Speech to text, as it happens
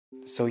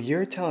So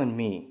you're telling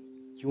me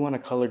you want to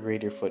color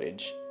grade your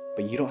footage,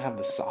 but you don't have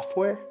the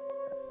software?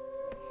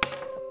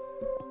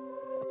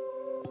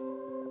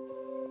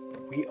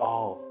 We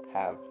all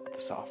have the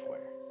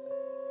software.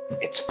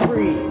 It's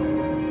free!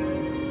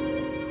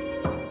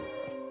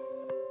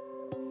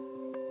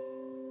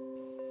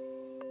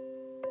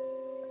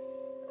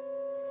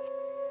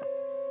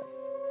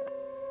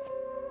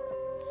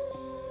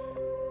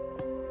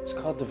 It's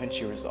called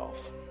DaVinci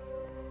Resolve.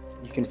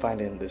 You can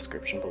find it in the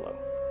description below.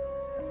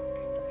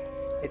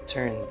 It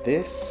turned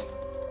this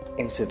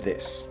into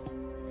this.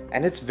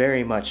 And it's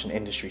very much an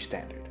industry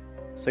standard.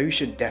 So you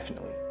should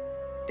definitely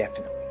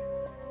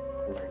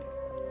learn it.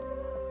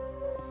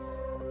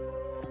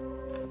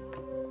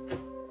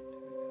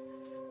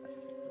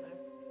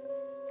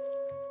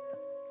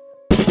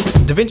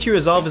 DaVinci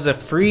Resolve is a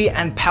free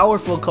and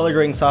powerful color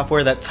grading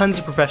software that tons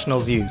of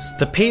professionals use.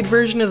 The paid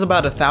version is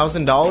about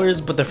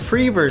 $1,000, but the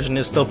free version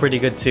is still pretty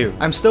good too.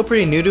 I'm still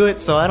pretty new to it,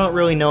 so I don't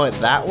really know it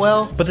that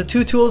well, but the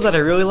two tools that I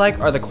really like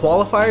are the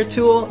qualifier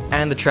tool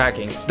and the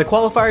tracking. The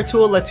qualifier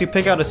tool lets you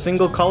pick out a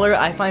single color.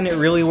 I find it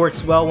really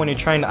works well when you're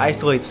trying to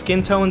isolate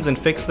skin tones and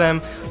fix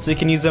them, so you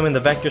can use them in the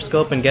vector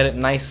scope and get it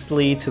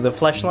nicely to the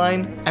flesh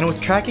line. And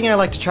with tracking, I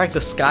like to track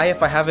the sky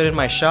if I have it in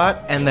my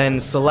shot, and then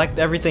select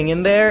everything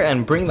in there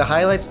and bring the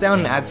highlights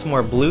down and add some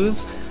more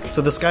blues,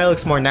 so the sky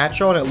looks more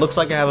natural and it looks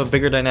like I have a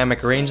bigger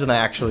dynamic range than I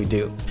actually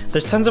do.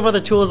 There's tons of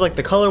other tools like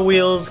the color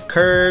wheels,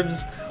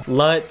 curves,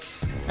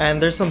 LUTs,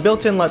 and there's some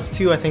built-in LUTs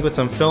too, I think, with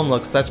some film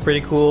looks. That's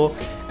pretty cool.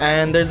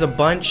 And there's a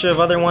bunch of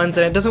other ones,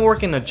 and it doesn't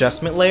work in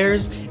adjustment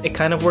layers. It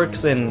kind of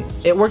works in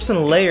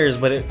layers,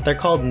 but they're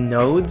called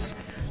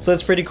nodes. So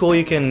it's pretty cool.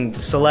 You can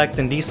select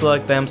and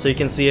deselect them so you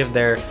can see if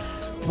they're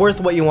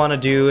worth what you want to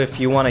do, if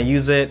you want to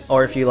use it,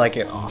 or if you like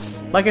it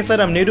off. Like I said,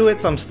 I'm new to it,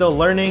 so I'm still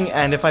learning,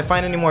 and if I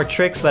find any more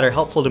tricks that are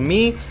helpful to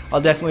me,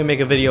 I'll definitely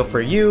make a video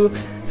for you,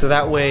 so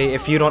that way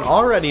if you don't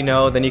already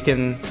know, then you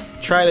can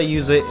try to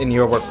use it in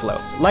your workflow.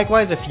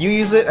 Likewise, if you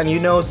use it and you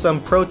know some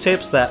pro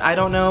tips that I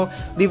don't know,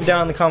 leave it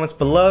down in the comments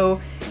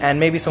below, and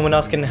maybe someone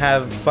else can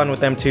have fun with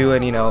them too,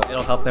 and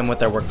it'll help them with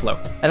their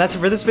workflow. And that's it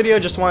for this video.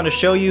 Just wanted to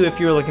show you, if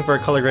you were looking for a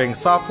color grading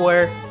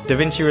software,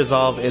 DaVinci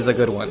Resolve is a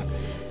good one.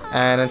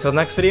 And until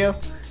next video,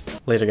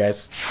 later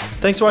guys.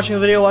 Thanks for watching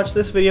the video. Watch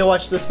this video,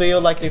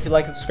 like it if you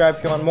like it, subscribe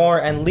if you want more,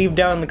 and leave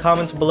down in the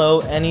comments below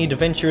any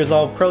DaVinci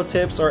Resolve pro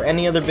tips or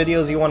any other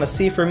videos you want to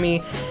see from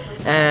me.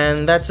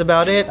 And that's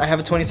about it. I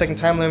have a 20-second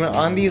time limit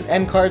on these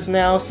end cards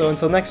now, so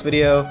until next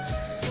video,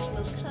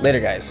 later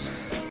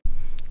guys.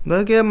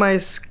 Look at my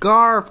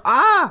scarf.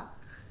 Ah!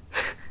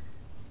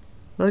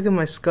 Look at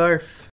my scarf.